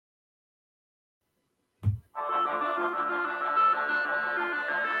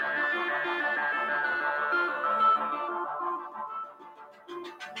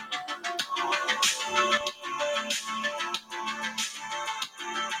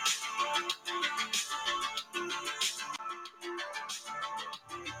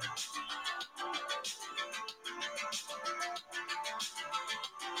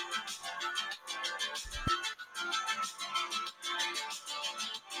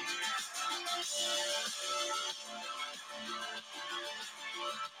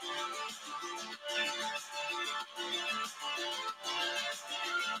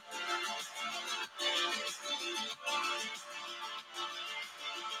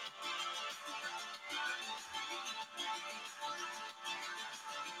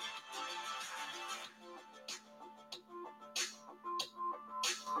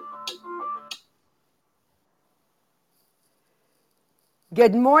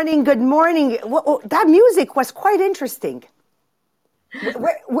Good morning, good morning. That music was quite interesting.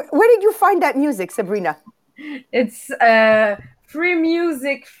 Where did you find that music, Sabrina? It's free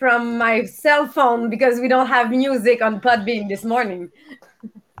music from my cell phone because we don't have music on Podbean this morning.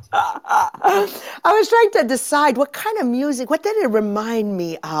 I was trying to decide what kind of music, what did it remind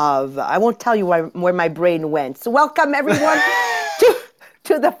me of? I won't tell you where my brain went. So welcome everyone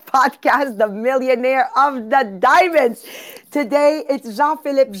to the podcast, The Millionaire of the Diamonds. Today, it's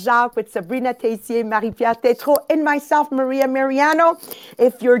Jean-Philippe Jacques with Sabrina Tessier, Marie-Pierre Tétrault, and myself, Maria Mariano.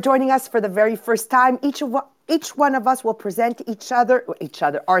 If you're joining us for the very first time, each one of us will present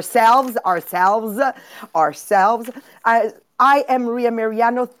ourselves. I am Maria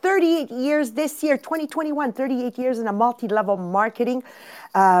Mariano, 38 years this year, 2021, 38 years in a multi-level marketing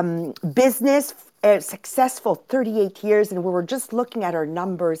business, successful 38 years, and we were just looking at our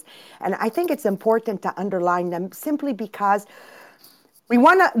numbers. And I think it's important to underline them simply because we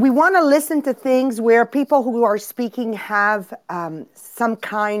want to listen to things where people who are speaking have some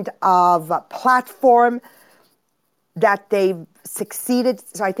kind of platform that they've succeeded.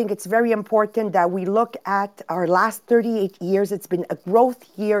 So I think it's very important that we look at our last 38 years. It's been a growth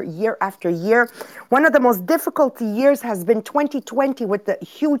year after year. One of the most difficult years has been 2020 with the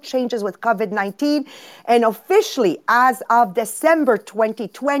huge changes with COVID-19. And officially, as of December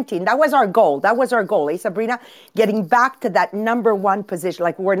 2020, and that was our goal, eh, Sabrina? Getting back to that number one position.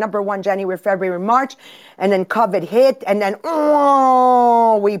 Like we're number one January, February, March, and then COVID hit, and then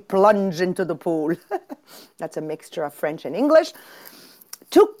we plunge into the pool. That's a mixture of French and English.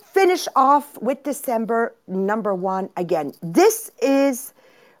 To finish off with December number one again. This is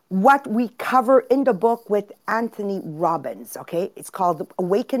what we cover in the book with Anthony Robbins, okay? It's called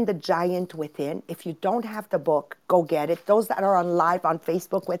Awaken the Giant Within. If you don't have the book, go get it. Those that are on live on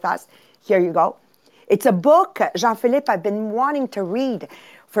Facebook with us, here you go. It's a book, Jean-Philippe, I've been wanting to read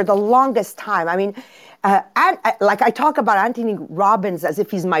for the longest time. I mean, like I talk about Anthony Robbins as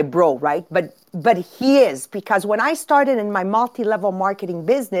if he's my bro, right? But he is, because when I started in my multi-level marketing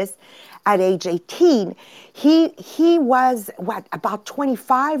business at age 18, he was, about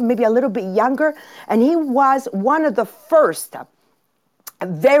 25, maybe a little bit younger, and he was one of the first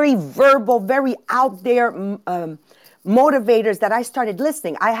very verbal, very out there motivators that I started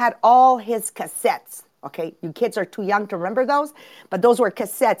listening. I had all his cassettes. Okay, you kids are too young to remember those, but those were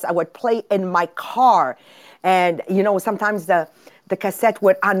cassettes I would play in my car. And, sometimes the cassette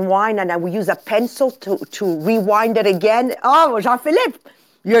would unwind and I would use a pencil to rewind it again. Oh, Jean-Philippe,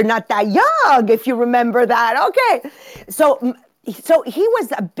 you're not that young if you remember that. Okay, so he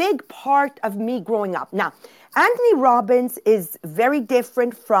was a big part of me growing up. Now, Anthony Robbins is very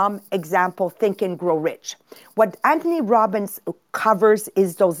different from, example, Think and Grow Rich. What Anthony Robbins covers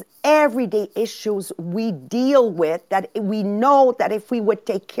is those everyday issues we deal with that we know that if we would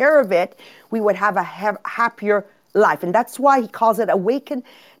take care of it, we would have a happier life. And that's why he calls it Awaken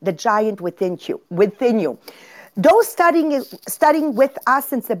the Giant Within you. Those studying with us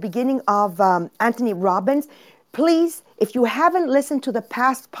since the beginning of Anthony Robbins, please, if you haven't listened to the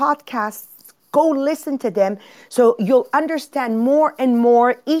past podcasts, go listen to them so you'll understand more and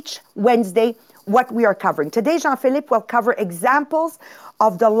more each Wednesday what we are covering. Today, Jean-Philippe will cover examples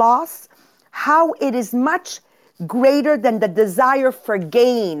of the loss, how it is much greater than the desire for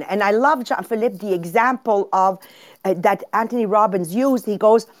gain. And I love, Jean-Philippe, the example of that Anthony Robbins used. He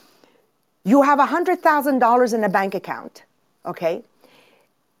goes, you have $100,000 in a bank account, okay?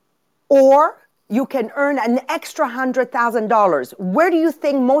 Or you can earn an extra $100,000. Where do you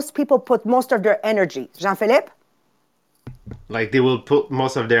think most people put most of their energy? Jean-Philippe? Like they will put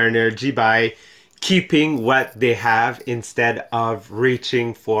most of their energy by keeping what they have instead of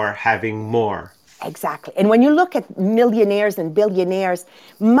reaching for having more. Exactly. And when you look at millionaires and billionaires,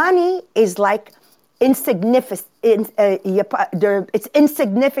 money is like insignificant. It's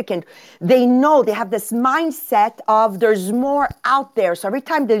insignificant. They know, they have this mindset of there's more out there. So every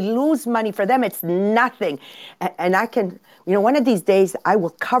time they lose money, for them, it's nothing. And I can, one of these days, I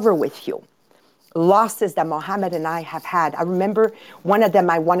will cover with you losses that Mohammed and I have had. I remember one of them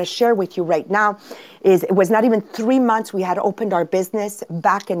I want to share with you right now is it was not even 3 months we had opened our business.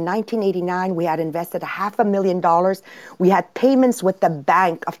 Back in 1989, we had invested $500,000. We had payments with the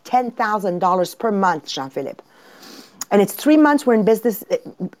bank of $10,000 per month, Jean-Philippe. And it's 3 months we're in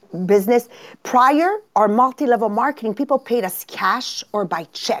business. Prior, our multi-level marketing, people paid us cash or by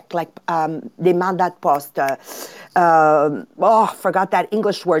check, like des mandats de poste. Forgot that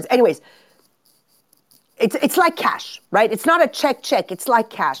English words. Anyways, it's like cash, right? It's not a check, it's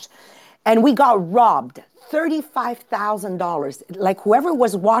like cash. And we got robbed, $35,000. Like whoever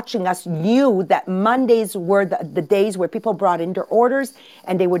was watching us knew that Mondays were the days where people brought in their orders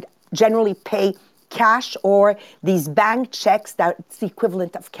and they would generally pay cash or these bank checks that's the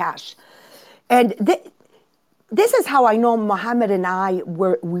equivalent of cash. And this is how I know Mohammed and I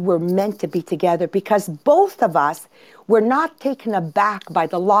were meant to be together, because both of us were not taken aback by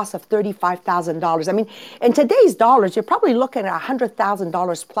the loss of $35,000. I mean, in today's dollars, you're probably looking at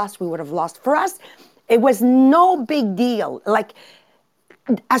 $100,000 plus we would have lost. For us, it was no big deal. Like,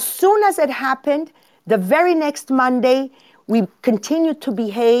 as soon as it happened, the very next Monday, we continued to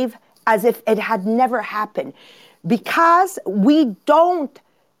behave as if it had never happened, because we don't,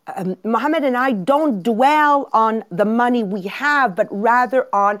 Mohammed and I don't dwell on the money we have, but rather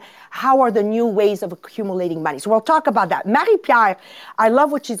on how are the new ways of accumulating money. So we'll talk about that. Marie-Pierre, I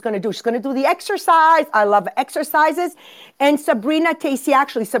love what she's going to do. She's going to do the exercise. I love exercises. And Sabrina Tacey,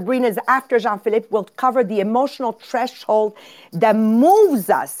 actually, Sabrina is after Jean-Philippe, will cover the emotional threshold that moves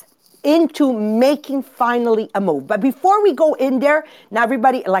us into making finally a move. But before we go in there, now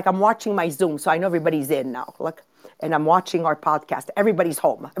everybody, like I'm watching my Zoom, so I know everybody's in now. Look. And I'm watching our podcast. Everybody's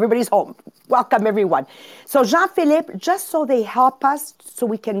home. Everybody's home. Welcome, everyone. So Jean-Philippe, just so they help us so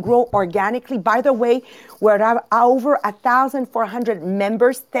we can grow organically. By the way, we're at over 1,400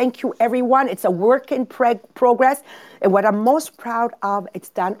 members. Thank you, everyone. It's a work in progress. And what I'm most proud of, it's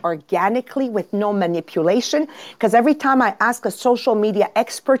done organically with no manipulation. Because every time I ask a social media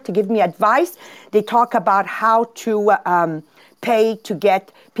expert to give me advice, they talk about how to pay to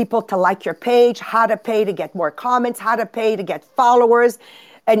get people to like your page, how to pay to get more comments, how to pay to get followers.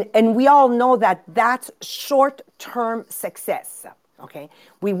 And we all know that that's short-term success, okay?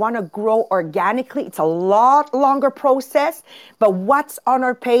 We want to grow organically. It's a lot longer process, but what's on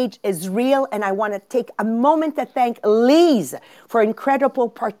our page is real. And I want to take a moment to thank Lise for incredible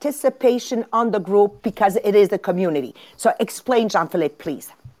participation on the group, because it is a community. So explain, Jean-Philippe,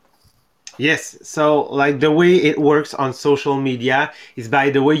 please. Yes, so like the way it works on social media is by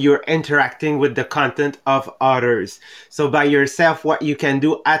the way you're interacting with the content of others. So by yourself, what you can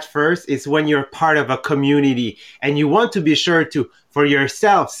do at first is when you're part of a community and you want to be sure to, for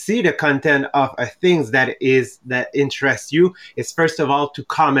yourself, see the content of things that interest you, is first of all to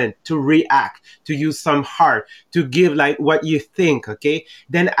comment, to react, to use some heart, to give like what you think, okay?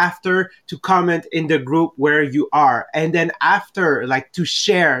 Then after, to comment in the group where you are. And then after, like to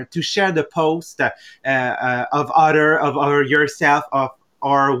share the post of yourself,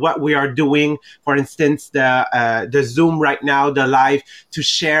 or what we are doing, for instance, the Zoom right now, the live, to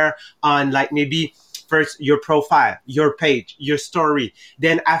share on like maybe first your profile, your page, your story.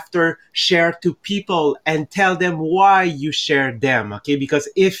 Then after, share to people and tell them why you share them, okay? Because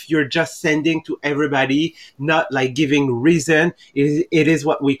if you're just sending to everybody, not like giving reason, it is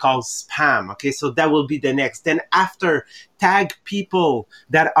what we call spam, okay? So that will be the next. Then after, tag people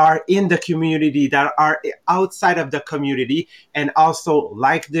that are in the community, that are outside of the community, and also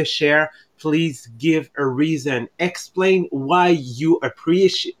like the share. Please give a reason. Explain why you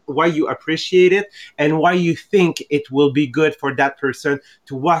appreciate it and why you think it will be good for that person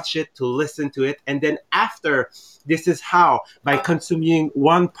to watch it, to listen to it. And then after, this is how, by consuming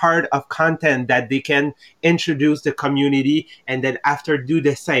one part of content that they can introduce the community, and then after do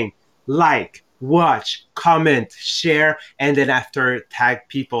the same. Like, watch, comment, share, and then after tag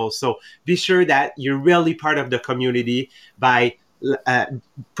people. So be sure that you're really part of the community by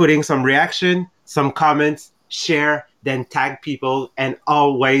putting some reaction, some comments, share, then tag people, and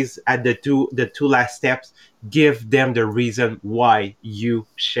always at the two last steps, give them the reason why you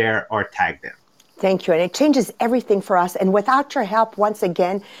share or tag them. Thank you. And it changes everything for us. And without your help, once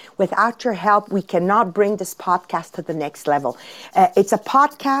again, without your help, we cannot bring this podcast to the next level. It's a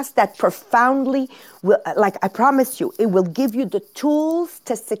podcast that profoundly will, like I promise you, it will give you the tools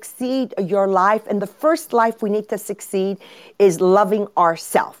to succeed your life. And the first life we need to succeed is loving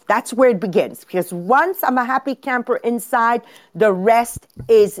ourselves. That's where it begins. Because once I'm a happy camper inside, the rest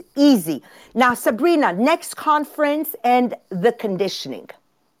is easy. Now, Sabrina, next conference and the conditioning.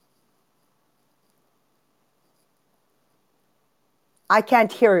 I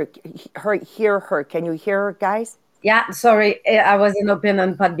can't hear her. Can you hear her, guys? Yeah, sorry, I wasn't open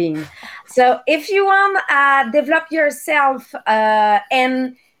on Podbean. So if you want to develop yourself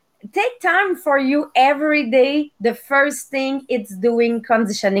and take time for you every day, the first thing it's doing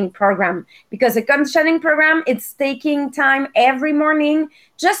conditioning program. Because a conditioning program, it's taking time every morning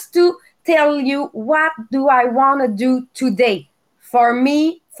just to tell you, what do I want to do today? For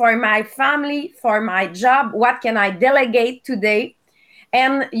me, for my family, for my job, what can I delegate today?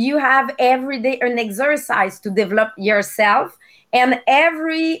 And you have every day an exercise to develop yourself. And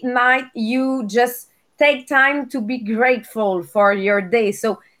every night you just take time to be grateful for your day.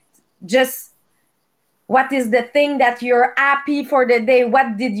 So just what is the thing that you're happy for the day?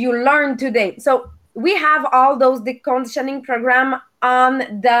 What did you learn today? So we have all those the conditioning program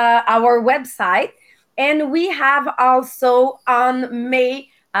on our website. And we have also on May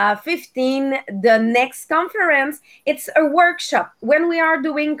 15, the next conference. It's a workshop. When we are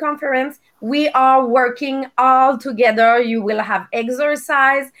doing conference, we are working all together. You will have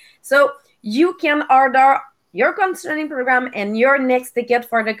exercise. So you can order your conditioning program and your next ticket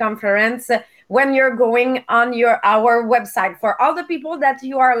for the conference when you're going on our website. For all the people that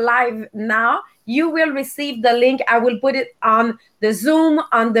you are live now, you will receive the link. I will put it on the Zoom,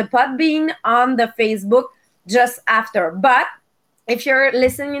 on the Podbean, on the Facebook just after. But if you're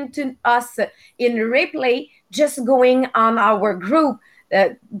listening to us in replay, just going on our group,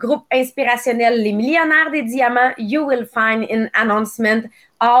 Groupe Inspirationnel Les Millionnaires des Diamants, you will find in announcement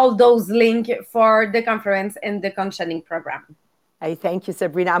all those links for the conference and the conditioning program. Hey, thank you,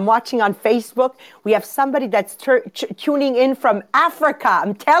 Sabrina. I'm watching on Facebook. We have somebody that's tuning in from Africa.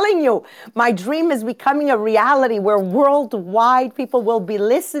 I'm telling you, my dream is becoming a reality where worldwide people will be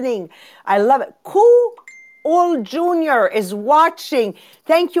listening. I love it. Cool. Old Junior is watching.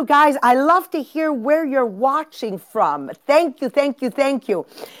 Thank you, guys. I love to hear where you're watching from. Thank you, thank you, thank you.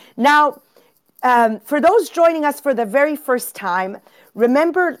 Now, for those joining us for the very first time,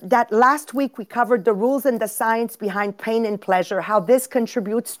 remember that last week we covered the rules and the science behind pain and pleasure, how this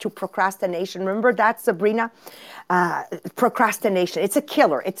contributes to procrastination. Remember that, Sabrina? Procrastination. It's a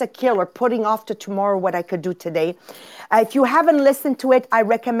killer. It's a killer, putting off to tomorrow what I could do today. If you haven't listened to it, I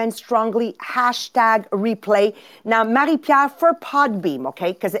recommend strongly #replay. Now, Marie-Pierre, for Podbeam,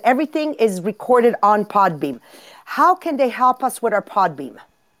 okay, because everything is recorded on Podbeam. How can they help us with our Podbeam?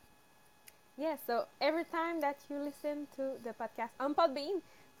 Yes, so every time that you listen to the podcast on Podbean,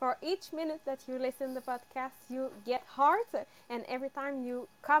 for each minute that you listen to the podcast, you get hearts. And every time you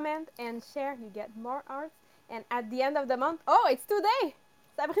comment and share, you get more hearts. And at the end of the month, oh, it's today,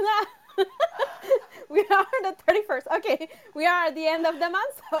 Sabrina. We are the 31st. Okay, we are at the end of the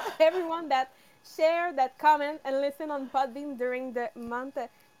month. So everyone that share, that comment, and listen on Podbean during the month,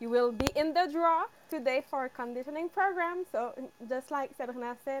 you will be in the draw today for a conditioning program. So just like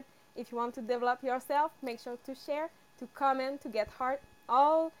Sabrina said, if you want to develop yourself, make sure to share, to comment, to get heart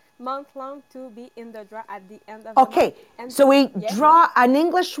all month long to be in the draw at the end of the month. Okay, so we draw an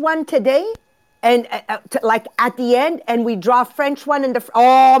English one today, and like at the end, and we draw a French one in the...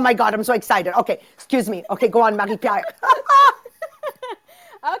 Oh my God, I'm so excited. Okay, excuse me. Okay, go on, Marie-Pierre.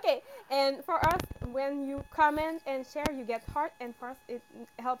 Okay, and for us, when you comment and share, you get heart, and for us, it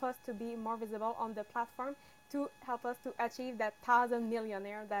helps us to be more visible on the platform, to help us to achieve that 1,000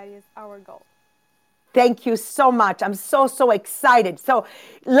 millionaire. That is our goal. Thank you so much. I'm so, so excited. So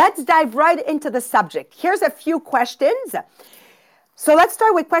let's dive right into the subject. Here's a few questions. So let's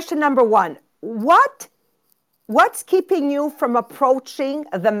start with question number one. What's keeping you from approaching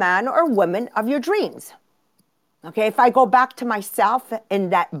the man or woman of your dreams? Okay, if I go back to myself in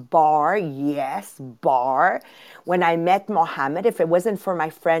that bar, yes, bar, when I met Mohammed, if it wasn't for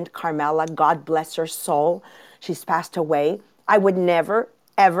my friend Carmela, God bless her soul, she's passed away, I would never,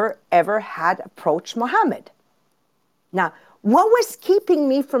 ever, ever had approached Mohammed. Now, what was keeping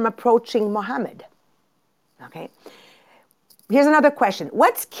me from approaching Mohammed? Okay. Here's another question.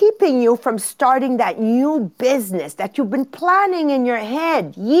 What's keeping you from starting that new business that you've been planning in your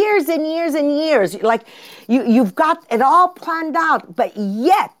head years and years and years? Like you've got it all planned out, but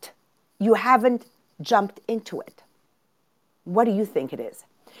yet you haven't jumped into it. What do you think it is?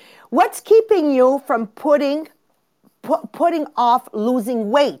 What's keeping you from putting off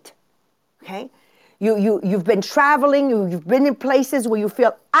losing weight? Okay. You've been traveling, you've been in places where you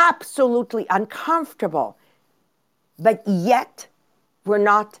feel absolutely uncomfortable, but yet we're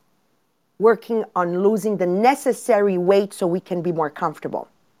not working on losing the necessary weight so we can be more comfortable.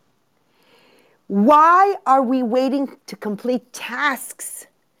 Why are we waiting to complete tasks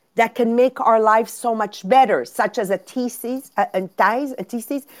that can make our lives so much better, such as a thesis at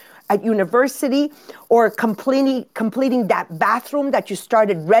university, or completing that bathroom that you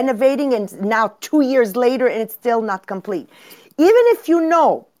started renovating and now 2 years later and it's still not complete? Even if you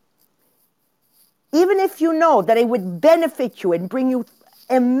know that it would benefit you and bring you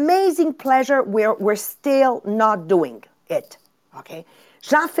amazing pleasure, we're still not doing it. Okay?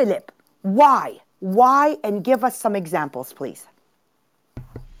 Jean-Philippe, why? Why? And give us some examples, please.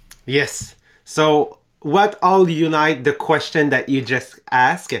 Yes. So what all unite the question that you just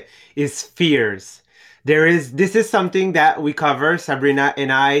asked is fears. This is something that we cover, Sabrina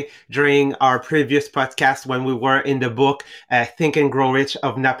and I, during our previous podcast when we were in the book Think and Grow Rich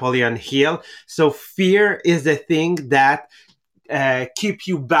of Napoleon Hill. So fear is the thing that keep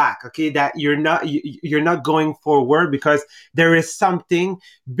you back, okay, that you're not going forward, because there is something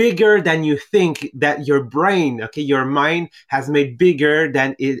bigger than you think that your brain, okay, your mind has made bigger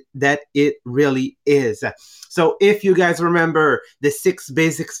than it really is. So if you guys remember the 6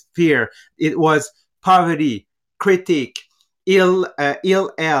 basic fear, it was poverty, critique, ill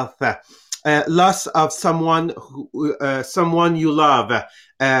health, loss of someone you love,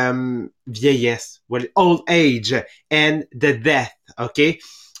 vieillesse, old age, and the death. Okay,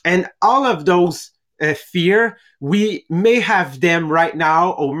 and all of those fear, we may have them right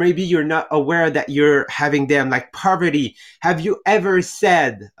now, or maybe you're not aware that you're having them. Like poverty. Have you ever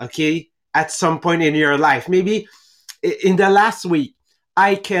said, okay, at some point in your life, maybe in the last week,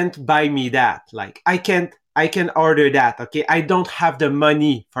 I can't buy me that. Like I can order that. Okay, I don't have the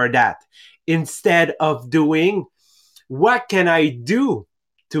money for that. Instead of doing, what can I do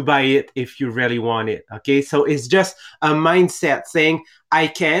to buy it if you really want it? Okay, so it's just a mindset saying I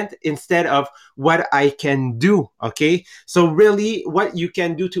can't instead of what I can do. Okay, so really what you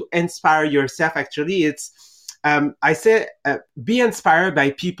can do to inspire yourself, actually, it's I say be inspired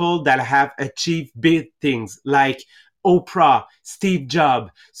by people that have achieved big things, like Oprah, Steve Jobs.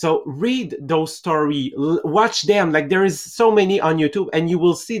 So read those stories, watch them. Like there is so many on YouTube, and you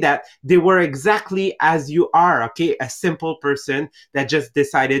will see that they were exactly as you are. Okay, a simple person that just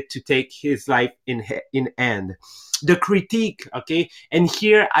decided to take his life in hand. The critique, okay, and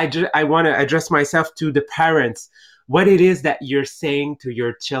here I want to address myself to the parents. What it is that you're saying to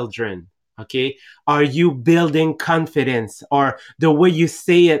your children. Okay, are you building confidence, or the way you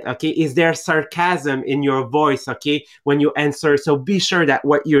say it? Okay, is there sarcasm in your voice? Okay, when you answer, so be sure that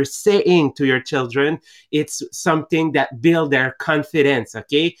what you're saying to your children, it's something that build their confidence.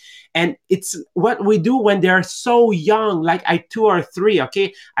 Okay, and it's what we do when they're so young, like at 2 or 3.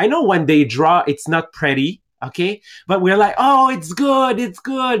 Okay, I know when they draw, it's not pretty. Okay, but we're like, oh, it's good,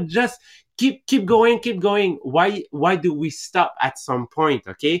 just keep going. Why do we stop at some point?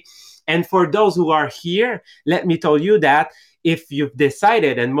 Okay, and for those who are here, let me tell you that if you've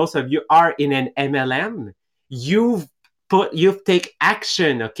decided, and most of you are in an MLM, you've take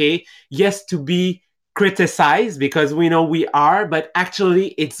action. Okay, yes, to be criticized, because we know we are, but actually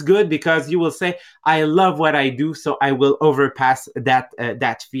it's good, because you will say, I love what I do, so I will overpass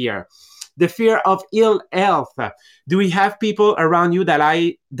that fear. The fear of ill health. Do we have people around you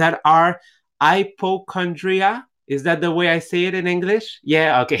that are hypochondria? Is that the way I say it in English?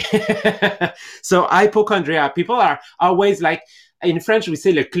 Yeah, okay. So hypochondria, people are always like, in French we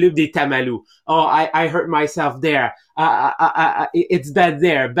say le club des tamalous. Oh, I hurt myself there. It's bad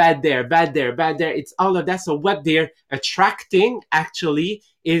there, bad there, bad there, bad there. It's all of that. So what they're attracting actually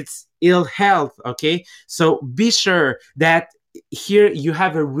is ill health. Okay, so be sure that here you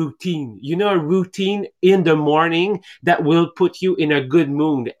have a routine, a routine in the morning that will put you in a good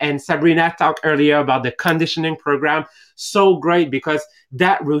mood. And Sabrina talked earlier about the conditioning program. So great, because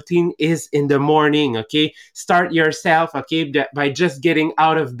that routine is in the morning. Okay, start yourself, okay, by just getting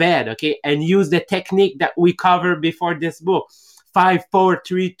out of bed. Okay, and use the technique that we covered before this book. 5, 4,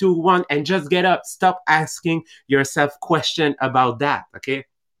 3, 2, 1, and just get up. Stop asking yourself questions about that. Okay,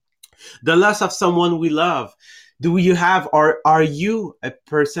 the loss of someone we love. Do you have, or are you a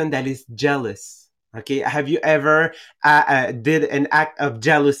person that is jealous? Okay, have you ever did an act of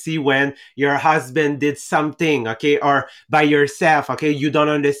jealousy when your husband did something? Okay, or by yourself? Okay, you don't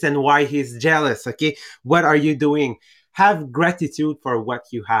understand why he's jealous. Okay, what are you doing? Have gratitude for what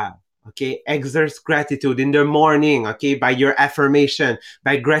you have. Okay, exert gratitude in the morning, okay, by your affirmation,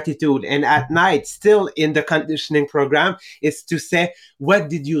 by gratitude. And at night, still in the conditioning program, is to say, what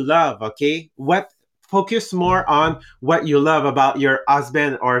did you love? Okay, what focus more on what you love about your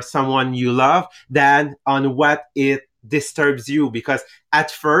husband or someone you love than on what it disturbs you. Because at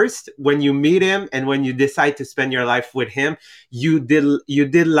first, when you meet him and when you decide to spend your life with him, you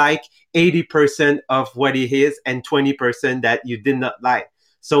did like 80% of what he is and 20% that you did not like.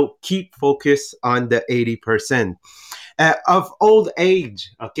 So keep focus on the 80%. Of old age,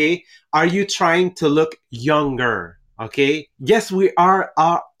 okay? Are you trying to look younger? Okay. Yes, we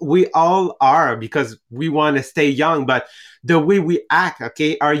all are because we want to stay young, but the way we act,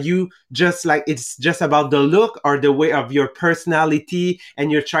 okay, are you just like it's just about the look or the way of your personality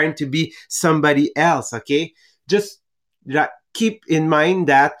and you're trying to be somebody else, okay? Just keep in mind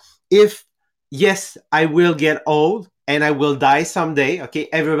that if yes, I will get old and I will die someday. Okay.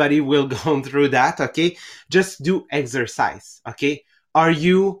 Everybody will go through that. Okay. Just do exercise. Okay. Are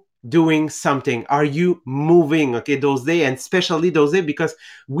you doing something? Are you moving? Okay. Those days, and especially those days, because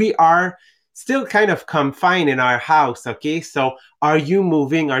we are still kind of confined in our house. Okay. So are you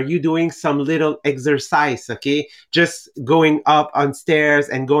moving? Are you doing some little exercise? Okay. Just going up on stairs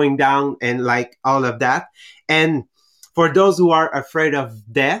and going down and like all of that. And for those who are afraid of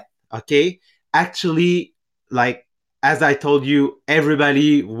death, okay, actually, like as I told you,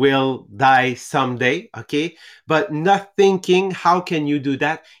 everybody will die someday, okay? But not thinking how can you do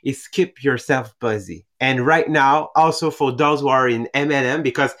that is keep yourself busy. And right now, also for those who are in MLM,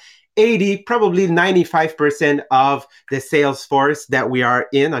 because 80, probably 95% of the sales force that we are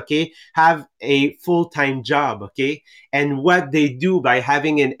in, okay, have a full-time job, okay? And what they do by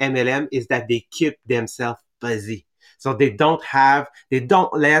having an MLM is that they keep themselves busy. So they don't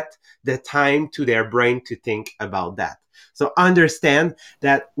let the time to their brain to think about that. So understand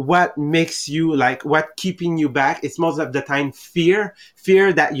that what makes you like what keeping you back is most of the time fear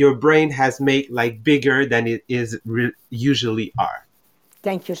that your brain has made like bigger than it is usually are.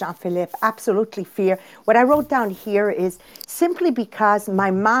 Thank you, Jean-Philippe. Absolutely fear. What I wrote down here is simply because my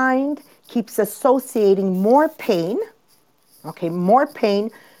mind keeps associating more pain, okay, more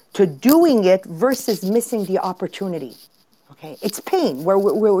pain to doing it versus missing the opportunity. Okay, it's pain.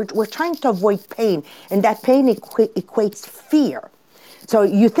 We're trying to avoid pain, and that pain equates fear. So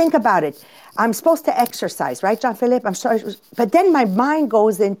you think about it. I'm supposed to exercise, right, Jean-Philippe? I'm sorry, but then my mind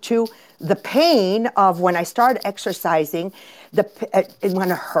goes into the pain of when I start exercising, it's going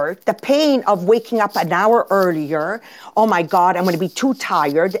to hurt. The pain of waking up an hour earlier. Oh my God, I'm going to be too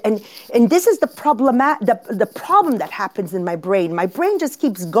tired. And this is the problem that happens in my brain. My brain just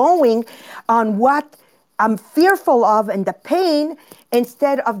keeps going on what I'm fearful of and the pain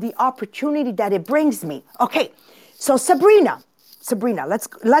instead of the opportunity that it brings me. Okay, so Sabrina,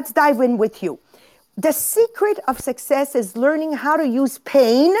 let's dive in with you. The secret of success is learning how to use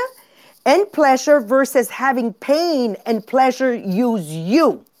pain and pleasure versus having pain and pleasure use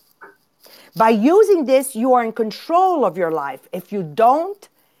you. By using this, you are in control of your life. If you don't,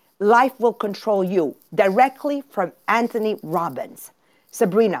 life will control you. Directly from Anthony Robbins.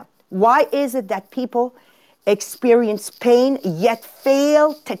 Sabrina, why is it that people experience pain yet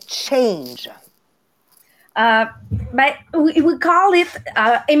fail to change? But we call it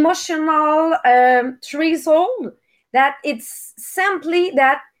emotional threshold. That it's simply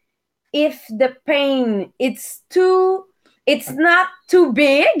that if the pain it's not too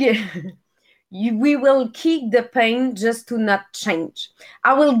big, we will keep the pain just to not change.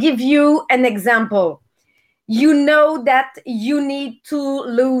 I will give you an example. You know that you need to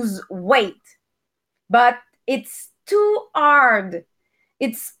lose weight, but it's too hard.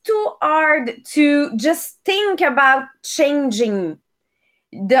 It's too hard to just think about changing.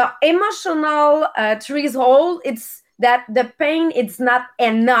 The emotional threshold, it's that the pain, it's not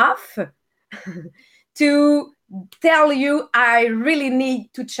enough to tell you, I really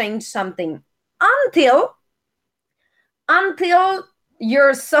need to change something. Until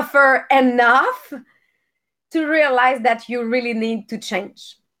you suffer enough to realize that you really need to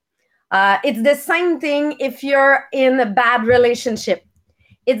change. It's the same thing if you're in a bad relationship.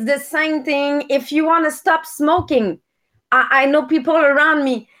 It's the same thing if you want to stop smoking. I know people around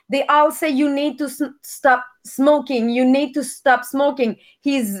me, they all say you need to stop smoking. You need to stop smoking.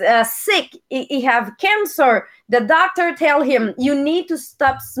 He's sick. He have cancer. The doctor tell him, you need to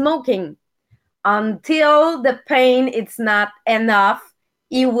stop smoking. Until the pain it's not enough,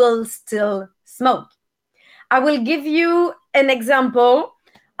 he will still smoke. I will give you an example.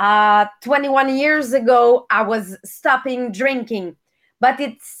 21 years ago, I was stopping drinking. But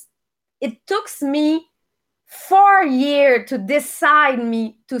it took me 4 years to decide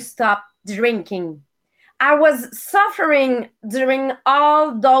me to stop drinking. I was suffering during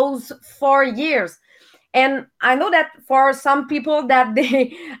all those 4 years. And I know that for some people that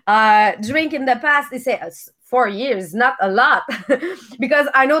they drink in the past, they say 4 years, not a lot. Because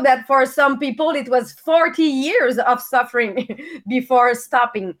I know that for some people, it was 40 years of suffering before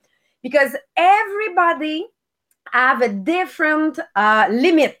stopping. Because everybody have a different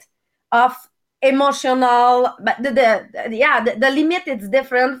limit of emotional, but the limit is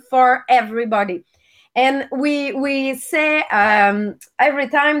different for everybody. And we say every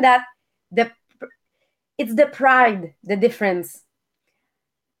time that it's the pride, the difference.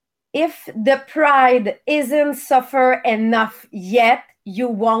 If the pride isn't suffer enough yet, you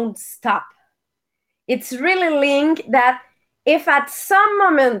won't stop. It's really linked that if at some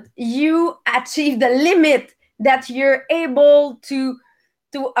moment you achieve the limit that you're able to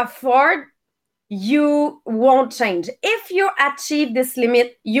afford, you won't change. If you achieve this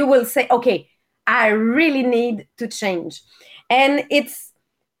limit, you will say, okay, I really need to change. And it's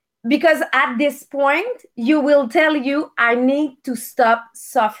because at this point, you will tell you, I need to stop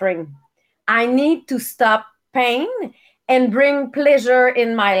suffering. I need to stop pain and bring pleasure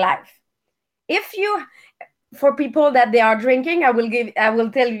in my life. If you, for people that they are drinking, I will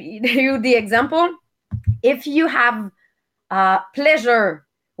tell you the example. If you have pleasure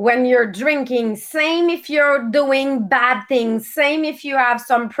when you're drinking, same if you're doing bad things, same if you have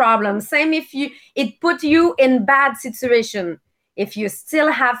some problems, same if it put you in bad situation. If you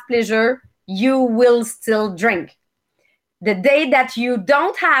still have pleasure, you will still drink. The day that you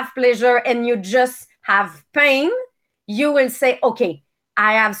don't have pleasure and you just have pain, you will say, okay,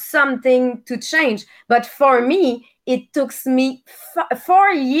 I have something to change. But for me, it took me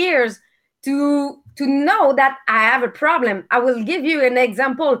 4 years to know that I have a problem. I will give you an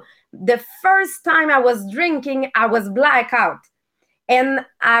example. The first time I was drinking, I was blackout. And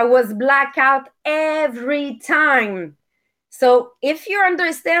I was blackout every time. So if you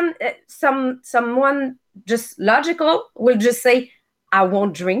understand, someone just logical will just say, I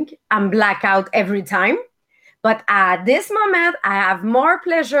won't drink. I'm blackout every time. But at this moment, I have more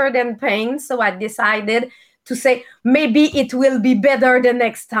pleasure than pain. So I decided to say, maybe it will be better the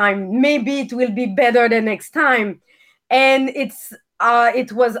next time. Maybe it will be better the next time. And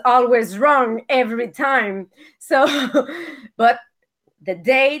it was always wrong every time. So, but the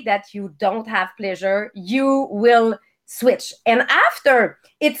day that you don't have pleasure, you will switch. And after,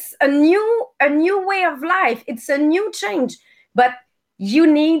 it's a new way of life. It's a new change. But you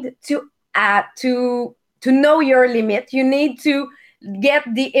need to know your limit. You need to get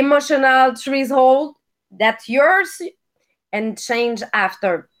the emotional threshold that's yours and change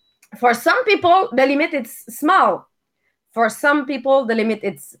after. For some people, the limit is small. For some people, the limit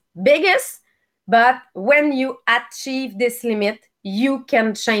is biggest. But when you achieve this limit, you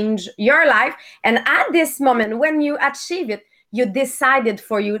can change your life. And at this moment, when you achieve it, you decided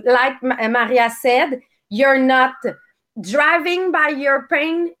for you. Like Maria said, you're not driving by your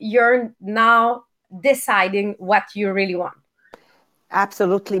pain. You're now deciding what you really want.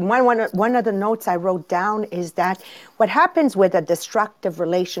 Absolutely. One of the notes I wrote down is that what happens with a destructive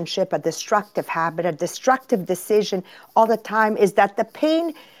relationship, a destructive habit, a destructive decision all the time is that the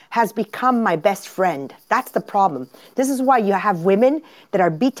pain has become my best friend. That's the problem. This is why you have women that are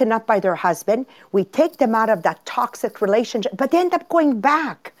beaten up by their husband. We take them out of that toxic relationship, but they end up going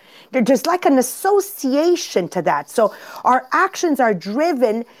back. There's like an association to that. So our actions are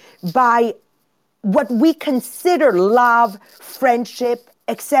driven by what we consider love, friendship,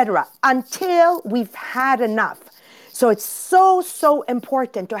 etc., until we've had enough. So it's so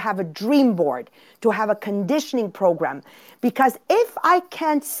important to have a dream board, to have a conditioning program, because if I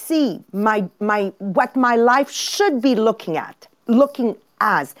can't see what my life should be looking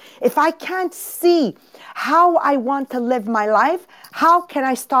as, if I can't see how I want to live my life, how can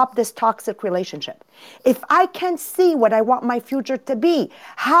I stop this toxic relationship? If I can't see what I want my future to be,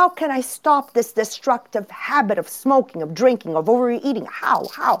 how can I stop this destructive habit of smoking, of drinking, of overeating?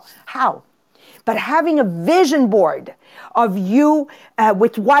 How? But having a vision board of you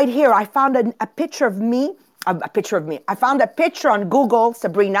with white hair, I found a picture of me. I found a picture on Google,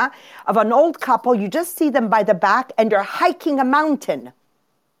 Sabrina, of an old couple. You just see them by the back and they're hiking a mountain.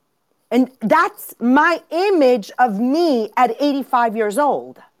 And that's my image of me at 85 years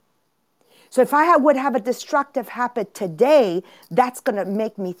old. So if I would have a destructive habit today, that's going to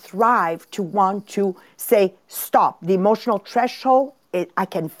make me thrive to want to say, stop. The emotional threshold, I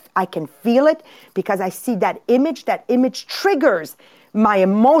can feel it because I see that image. That image triggers my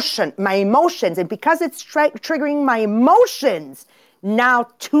emotions. And because it's triggering my emotions, now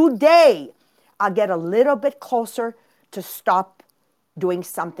today, I'll get a little bit closer to stop doing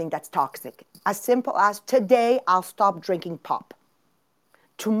something that's toxic. As simple as today, I'll stop drinking pop.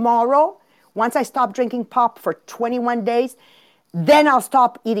 Tomorrow, once I stop drinking pop for 21 days, then I'll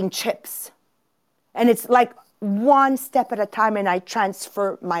stop eating chips. And it's like one step at a time, and I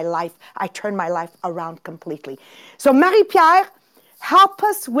transfer my life. I turn my life around completely. So Marie-Pierre, help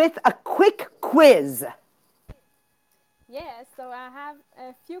us with a quick quiz. Yes, so I have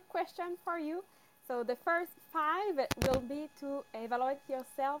a few questions for you. So the first five will be to evaluate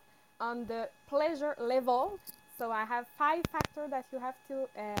yourself on the pleasure level. So I have five factors that you have to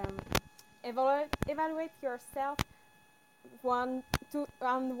evaluate yourself on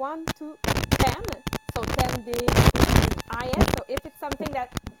 1 to 10. So 10 being highest. So if it's something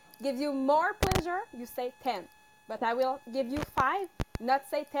that gives you more pleasure, you say 10. But I will give you 5, not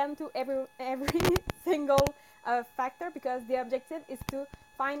say 10 to every single factor, because the objective is to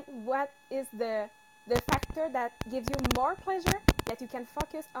find what is the factor that gives you more pleasure that you can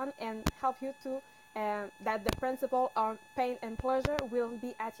focus on and help you to that the principle of pain and pleasure will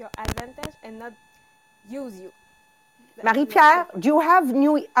be at your advantage and not use you. Marie-Pierre, do you have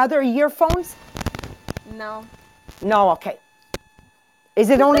new other earphones? No. No, okay. Is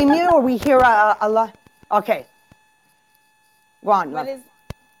it only me or we hear a lot? Okay. Go on. What is...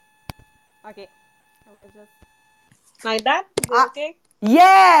 Okay. Just... Like that? Is it okay?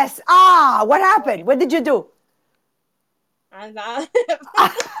 Yes. What happened? What did you do?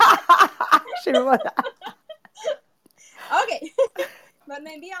 Okay. But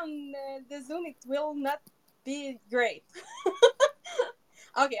maybe on the Zoom it will not be great.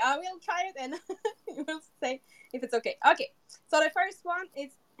 Okay, I will try it and you will say if it's okay. Okay, so the first one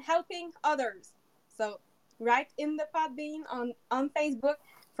is helping others. So write in the Podbean on Facebook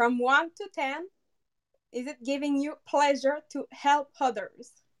from 1 to 10. Is it giving you pleasure to help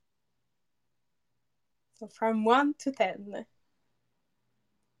others? So from 1 to 10.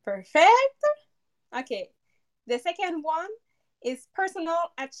 Perfect. Okay, the second one is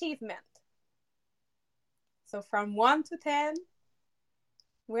personal achievement. So from 1 to 10,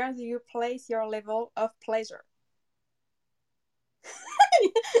 where do you place your level of pleasure?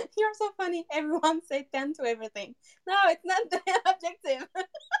 You're so funny. Everyone say 10 to everything. No, it's not the objective.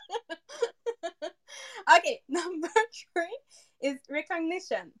 Okay, number 3 is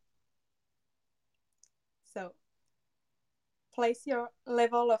recognition. So place your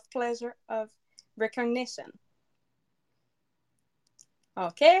level of pleasure of recognition.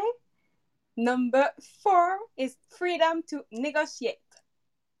 Okay. Number 4 is freedom to negotiate.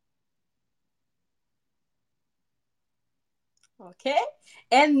 Okay.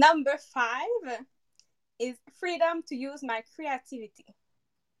 And number 5 is freedom to use my creativity.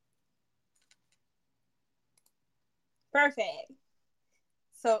 Perfect.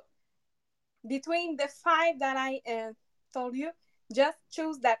 So between the 5 that I told you, just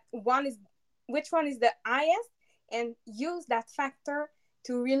choose that one is which one is the highest and use that factor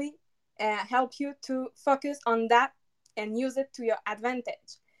to really help you to focus on that and use it to your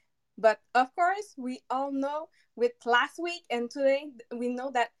advantage. But of course, we all know with last week and today, we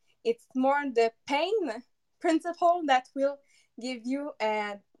know that it's more the pain principle that will give you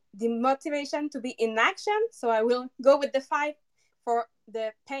the motivation to be in action. So I will go with the 5 for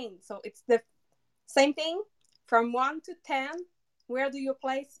the pain. So it's the same thing from 1 to 10. Where do you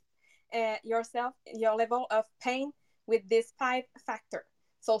place yourself, your level of pain with this 5 factor?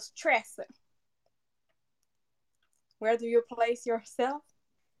 So stress. Where do you place yourself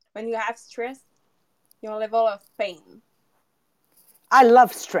when you have stress, your level of pain? I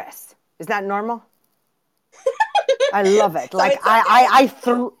love stress. Is that normal? I love it. So like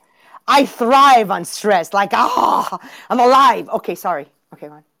okay. I thrive on stress. Like, I'm alive. Okay, sorry. Okay,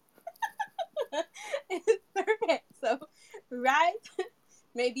 on. It's perfect. So, right,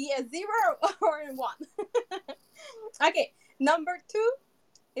 maybe a 0 or a 1. Okay, number 2,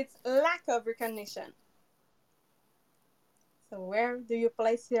 it's lack of recognition. So where do you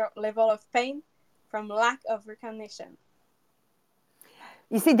place your level of pain from lack of recognition?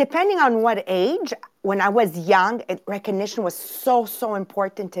 You see, depending on what age, when I was young, recognition was so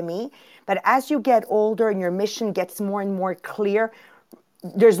important to me. But as you get older and your mission gets more and more clear,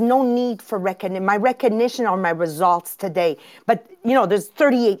 there's no need for recognition. My recognition are my results today. But, there's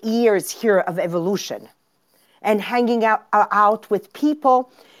 38 years here of evolution and hanging out with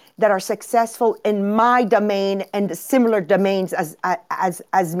people that are successful in my domain and the similar domains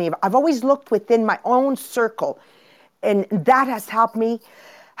as me. I've always looked within my own circle, and that has helped me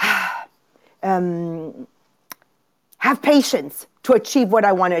have patience to achieve what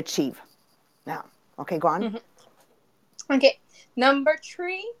I want to achieve. Now, okay, go on. Mm-hmm. Okay, number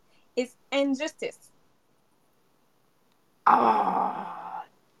 3 is injustice. Oh,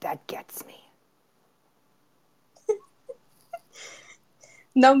 that gets me.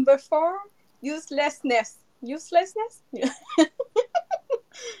 Number 4, uselessness. Uselessness?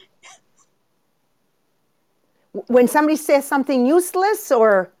 When somebody says something useless,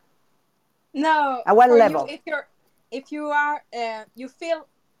 or No, at what for you, level? if you are you feel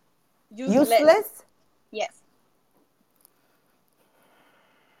useless. Useless? Yes.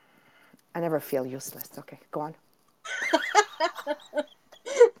 I never feel useless. Okay, go on.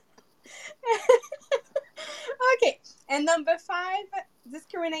 Okay. And number 5,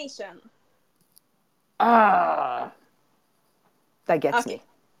 discrimination. Ah, that gets Okay. me.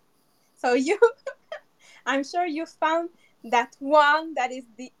 So you I'm sure you found that one that is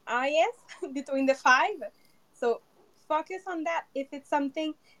the highest between the 5. So focus on that. If it's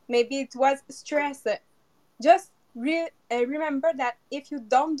something, maybe it was stress. Just remember that if you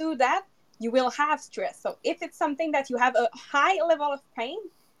don't do that, you will have stress. So if it's something that you have a high level of pain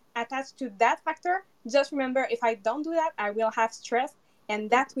attached to that factor, just remember, if I don't do that, I will have stress, and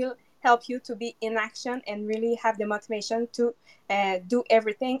that will help you to be in action and really have the motivation to do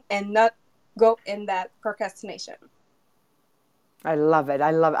everything and not go in that procrastination. I love it.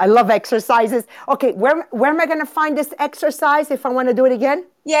 I love exercises. Okay, where am I going to find this exercise if I want to do it again?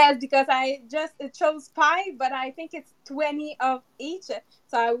 Yes, because I just chose 5, but I think it's 20 of each.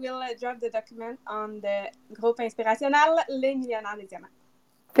 So I will drop the document on the Groupe Inspirationnel, Les Millionnaires des Diamants.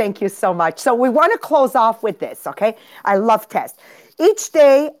 Thank you so much. So we want to close off with this, okay? I love tests. Each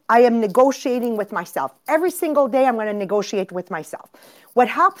day I am negotiating with myself. Every single day I'm going to negotiate with myself. What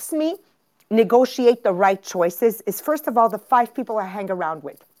helps me negotiate the right choices is, first of all, the 5 people I hang around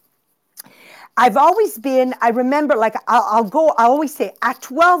with. I've always been, I remember, like, I always say, at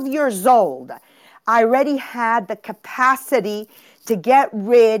 12 years old, I already had the capacity to get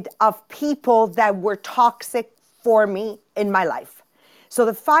rid of people that were toxic for me in my life. So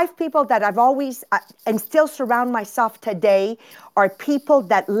the 5 people that I've always and still surround myself today are people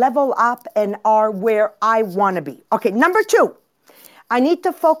that level up and are where I want to be. Okay, number 2. I need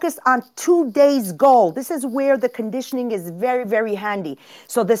to focus on today's goal. This is where the conditioning is very, very handy.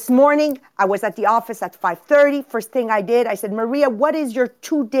 So this morning, I was at the office at 5:30. First thing I did, I said, Maria, what is your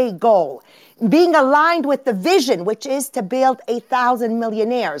today goal? Being aligned with the vision, which is to build 1,000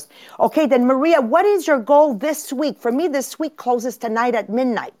 millionaires. Okay, then Maria, what is your goal this week? For me, this week closes tonight at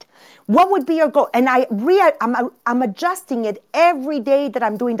midnight. What would be your goal? And I'm adjusting it every day that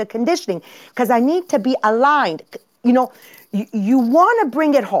I'm doing the conditioning, because I need to be aligned. You know, you want to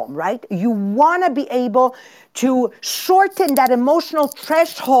bring it home, right? You want to be able to shorten that emotional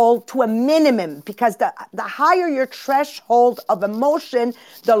threshold to a minimum, because the higher your threshold of emotion,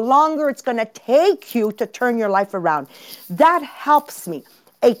 the longer it's going to take you to turn your life around. That helps me.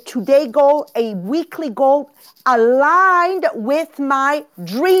 A today goal, a weekly goal, aligned with my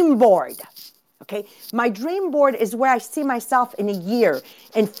dream board. Okay, my dream board is where I see myself in a year,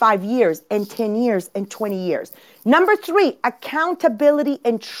 in 5 years, in 10 years, in 20 years. Number 3, accountability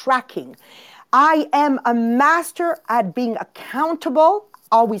and tracking. I am a master at being accountable,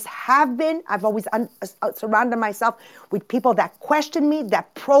 always have been. I've always surrounded myself with people that question me,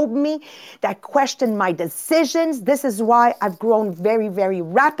 that probe me, that question my decisions. This is why I've grown very, very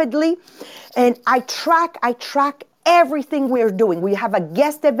rapidly. And I track everything we're doing. We have a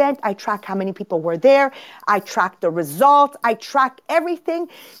guest event. I track how many people were there. I track the results. I track everything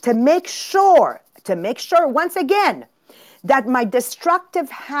to make sure, once again, that my destructive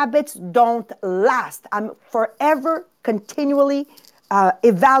habits don't last. I'm forever continually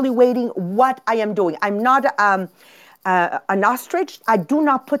evaluating what I am doing. I'm not an ostrich. I do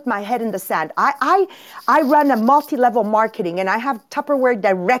not put my head in the sand. I run a multi-level marketing, and I have Tupperware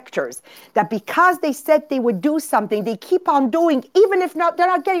directors that, because they said they would do something, they keep on doing, even if they're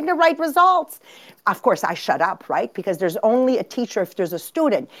not getting the right results. Of course, I shut up, right? Because there's only a teacher if there's a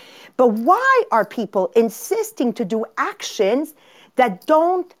student. But why are people insisting to do actions that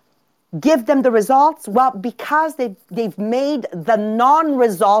don't give them the results? Well, because they've made the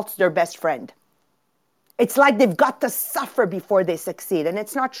non-results their best friend. It's like they've got to suffer before they succeed. And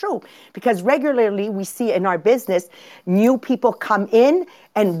it's not true, because regularly we see in our business, new people come in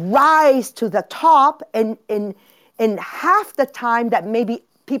and rise to the top in half the time that maybe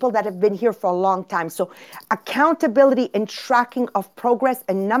people that have been here for a long time. So accountability and tracking of progress.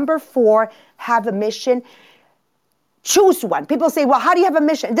 And number 4, have a mission. Choose one. People say, well, how do you have a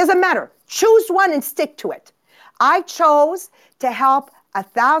mission? It doesn't matter. Choose one and stick to it. I chose to help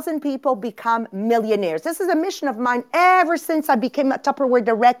 1,000 people become millionaires. This is a mission of mine ever since I became a Tupperware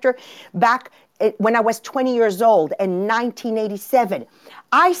director back when I was 20 years old in 1987.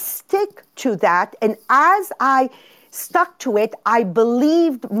 I stick to that. And as I stuck to it, I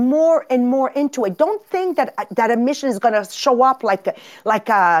believed more and more into it. Don't think that a mission is going to show up like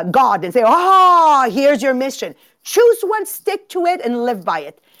a God and say, oh, here's your mission. Choose one, stick to it, and live by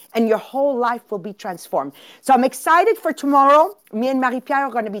it. And your whole life will be transformed. So I'm excited for tomorrow. Me and Marie-Pierre are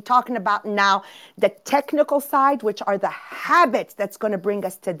going to be talking about now the technical side, which are the habits that's going to bring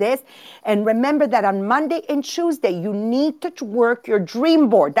us to this. And remember that on Monday and Tuesday, you need to work your dream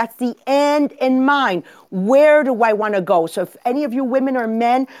board. That's the end in mind. Where do I want to go? So if any of you women or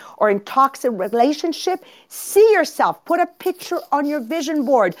men are in toxic relationship, see yourself. Put a picture on your vision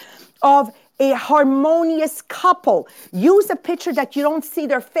board of a harmonious couple. Use a picture that you don't see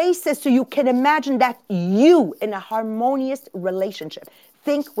their faces so you can imagine that you in a harmonious relationship.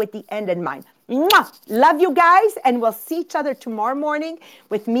 Think with the end in mind. Mwah! Love you guys, and we'll see each other tomorrow morning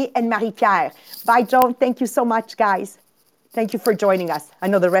with me and Marie-Pierre. Bye, Joan. Thank you so much, guys. Thank you for joining us. I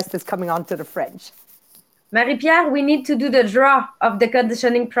know the rest is coming on to the French. Marie-Pierre, we need to do the draw of the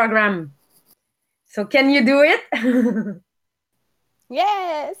conditioning program. So can you do it?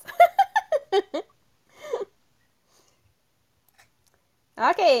 Yes.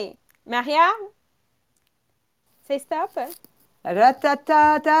 Okay, Maria, say stop. Stop.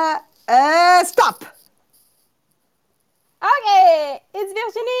 Okay, it's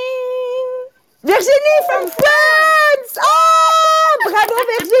Virginie. Virginie from France. Oh, bravo,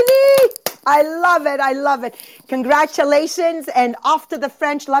 Virginie. I love it. I love it. Congratulations. And off to the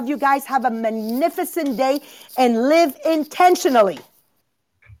French. Love you guys. Have a magnificent day and live intentionally.